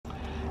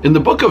In the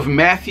book of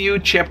Matthew,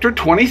 chapter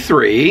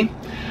 23,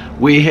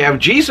 we have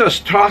Jesus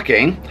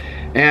talking,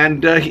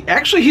 and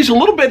he's a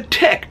little bit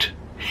ticked.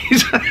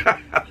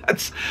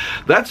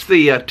 That's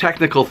the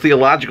technical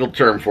theological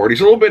term for it.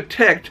 He's a little bit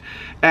ticked,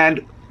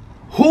 and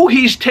who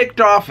he's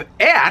ticked off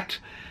at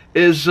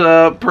is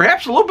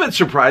perhaps a little bit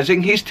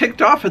surprising. He's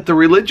ticked off at the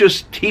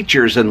religious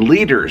teachers and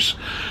leaders,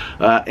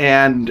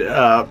 and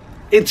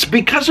it's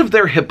because of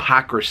their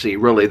hypocrisy,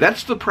 really.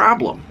 That's the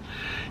problem.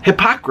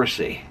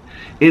 Hypocrisy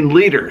in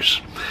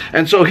leaders.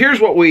 And so here's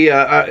what we,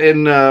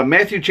 in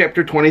Matthew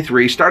chapter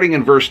 23, starting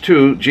in verse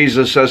 2,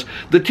 Jesus says,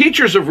 "The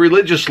teachers of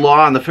religious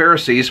law and the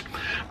Pharisees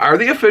are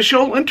the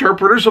official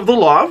interpreters of the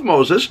law of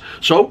Moses,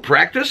 so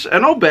practice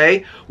and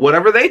obey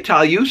whatever they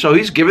tell you." So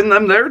he's giving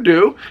them their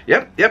due.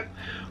 Yep.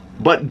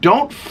 "But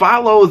don't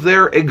follow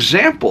their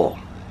example,"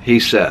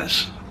 he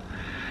says,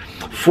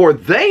 "for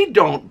they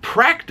don't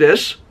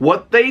practice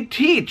what they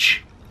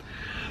teach.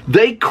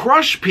 They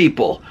crush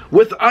people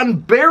with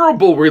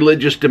unbearable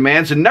religious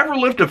demands and never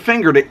lift a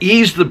finger to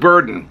ease the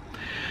burden."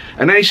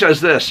 And then he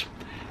says this,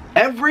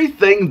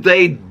 "Everything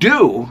they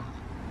do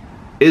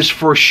is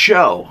for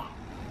show."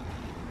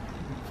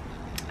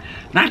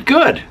 Not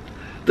good.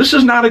 This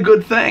is not a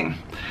good thing.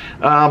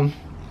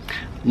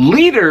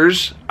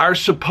 Leaders are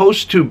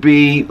supposed to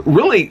be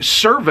really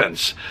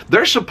servants.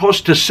 They're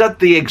supposed to set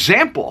the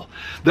example.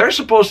 They're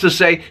supposed to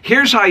say,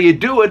 here's how you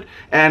do it,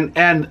 and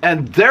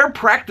they're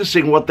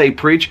practicing what they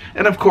preach.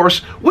 And of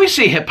course, we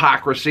see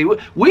hypocrisy.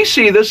 We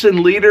see this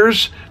in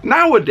leaders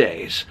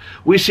nowadays.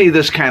 We see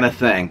this kind of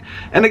thing.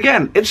 And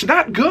again, it's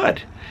not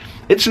good.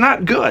 It's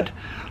not good.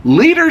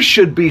 Leaders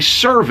should be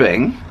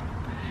serving.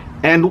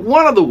 And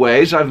one of the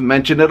ways, I've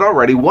mentioned it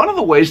already, one of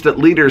the ways that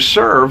leaders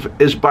serve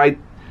is by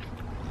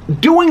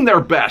doing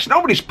their best.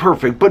 Nobody's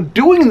perfect, but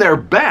doing their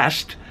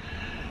best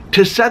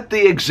to set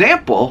the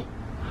example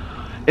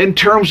in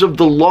terms of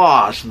the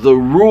laws, the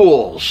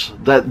rules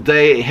that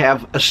they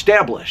have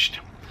established.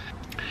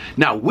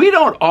 Now, we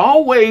don't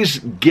always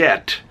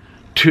get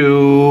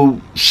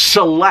to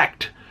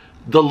select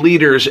the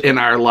leaders in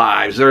our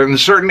lives. There are in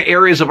certain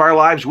areas of our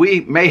lives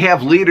we may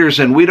have leaders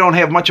and we don't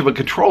have much of a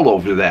control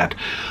over that.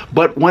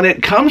 But when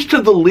it comes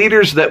to the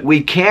leaders that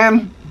we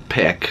can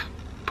pick,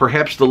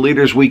 perhaps the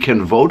leaders we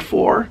can vote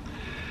for,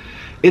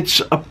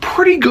 it's a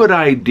pretty good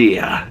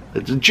idea.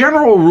 It's a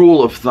general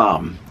rule of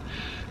thumb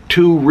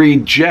to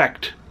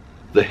reject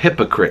the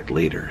hypocrite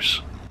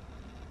leaders.